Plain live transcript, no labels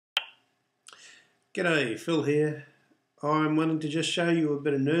G'day, Phil here. I'm wanting to just show you a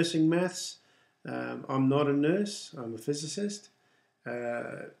bit of nursing maths. I'm not a nurse, I'm a physicist.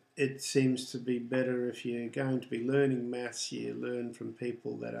 It seems to be better if you're going to be learning maths, you learn from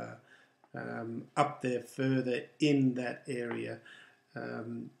people that are up there further in that area,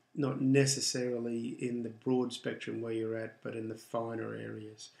 not necessarily in the broad spectrum where you're at, but in the finer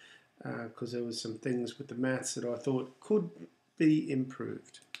areas. Because there was some things with the maths that I thought could be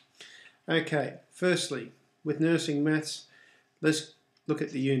improved. Okay, firstly, with nursing maths, let's look at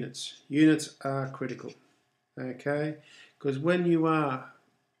the units. Units are critical, okay? Because when you are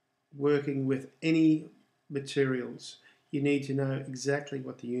working with any materials, you need to know exactly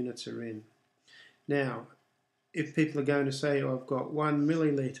what the units are in. Now, if people are going to say, oh, I've got 1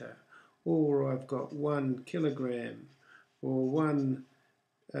 milliliter, or I've got 1 kilogram, or 1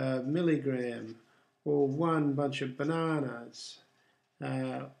 milligram, or 1 bunch of bananas,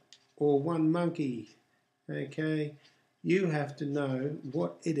 or 1 monkey, okay, you have to know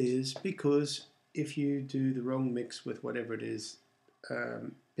what it is, because if you do the wrong mix with whatever it is,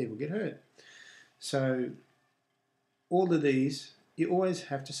 people get hurt. So all of these, you always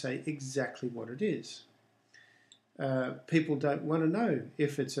have to say exactly what it is. People don't want to know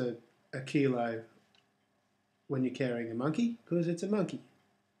if it's a kilo when you're carrying a monkey, because it's a monkey.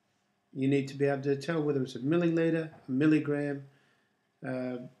 You need to be able to tell whether it's a milliliter, a milligram,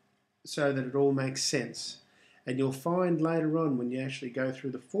 so that it all makes sense. And you'll find later on, when you actually go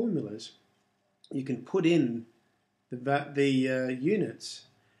through the formulas, you can put in the units,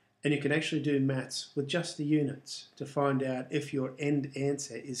 and you can actually do maths with just the units to find out if your end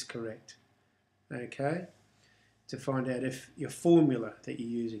answer is correct. Okay? To find out if your formula that you're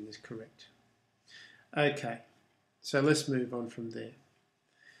using is correct. Okay, so let's move on from there.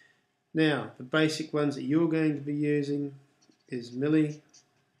 Now, the basic ones that you're going to be using is milli,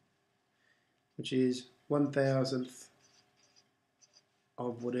 which is 1,000th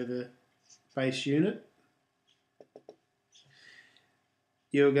of whatever base unit.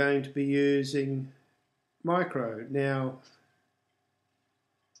 You're going to be using micro. Now,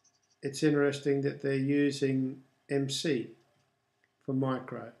 it's interesting that they're using MC for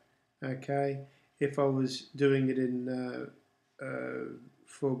micro. Okay, if I was doing it in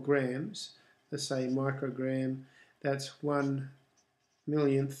for grams, let's say microgram, that's 1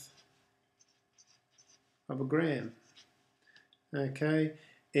 millionth of a gram. Okay,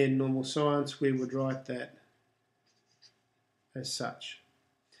 in normal science we would write that as such.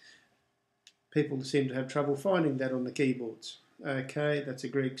 People seem to have trouble finding that on the keyboards. Okay, that's a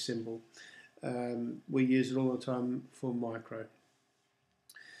Greek symbol. We use it all the time for micro.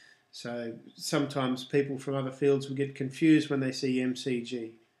 So sometimes people from other fields will get confused when they see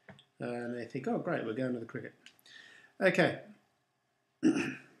MCG. And they think, oh great, we're going to the cricket. Okay,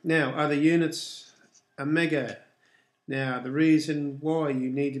 now other units are mega. Now the reason why you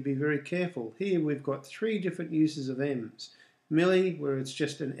need to be very careful, here we've got 3 different uses of M's. Milli, where it's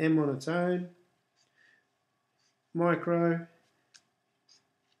just an M on its own, micro,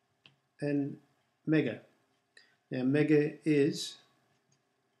 and mega. Now mega is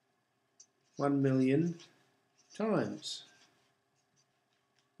 1 million times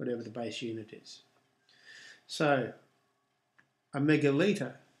whatever the base unit is. So a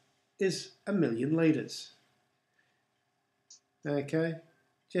megaliter is 1 million litres. Okay,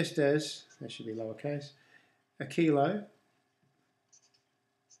 just as, that should be lowercase, a kilo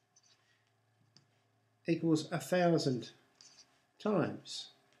equals 1,000 times.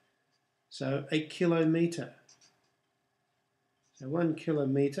 So a kilometre. So 1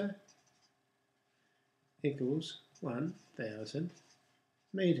 kilometre equals 1,000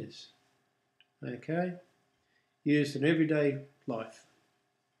 metres. Okay, used in everyday life.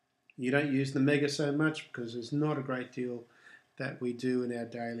 You don't use the mega so much because there's not a great deal that we do in our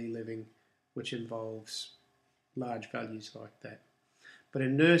daily living which involves large values like that. But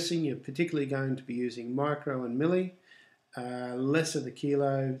in nursing, you're particularly going to be using micro and milli. Less of the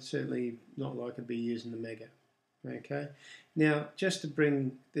kilo, certainly not likely to be using the mega. Okay. Now, just to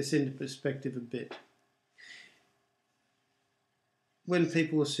bring this into perspective a bit, when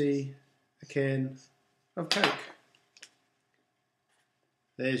people see a can of Coke,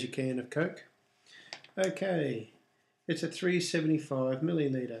 there's your can of Coke. Okay, it's a 375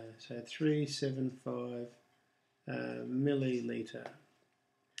 milliliter, so 375 milliliter.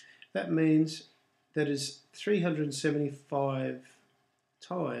 That means that is 375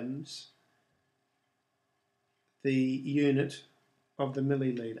 times the unit of the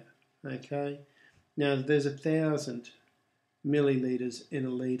milliliter. Okay, now there's 1,000 milliliters in a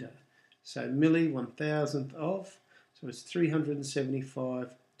litre, so milli 1,000th of, so it's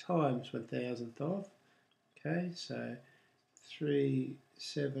 375 times 1,000th of. Okay, so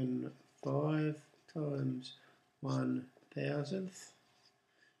 375 times 1,000th.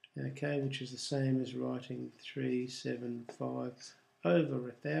 Okay, which is the same as writing 375 over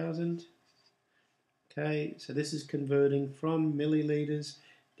 1,000. Okay, so this is converting from millilitres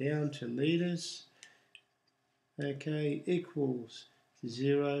down to litres. Okay, equals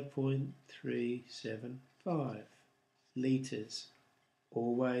 0.375 litres,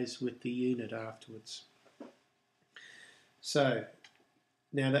 always with the unit afterwards. So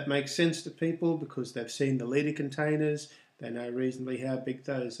now that makes sense to people because they've seen the litre containers, they know reasonably how big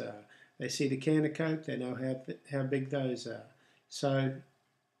those are. They see the can of Coke, they know how big those are. So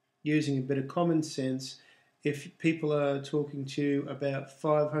using a bit of common sense, if people are talking to you about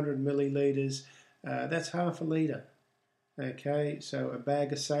 500 millilitres, that's half a litre. Okay, so a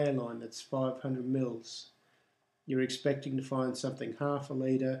bag of saline, that's 500 mils. You're expecting to find something half a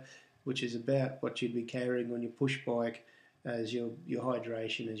litre, which is about what you'd be carrying on your push bike as your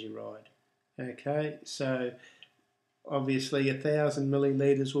hydration as you ride. Okay, so obviously 1,000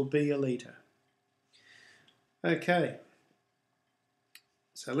 millilitres will be a litre. Okay,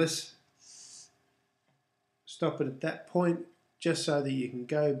 so let's stop it at that point just so that you can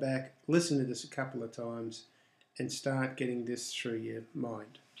go back, listen to this a couple of times and start getting this through your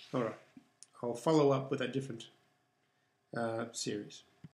mind. Alright, I'll follow up with a different series.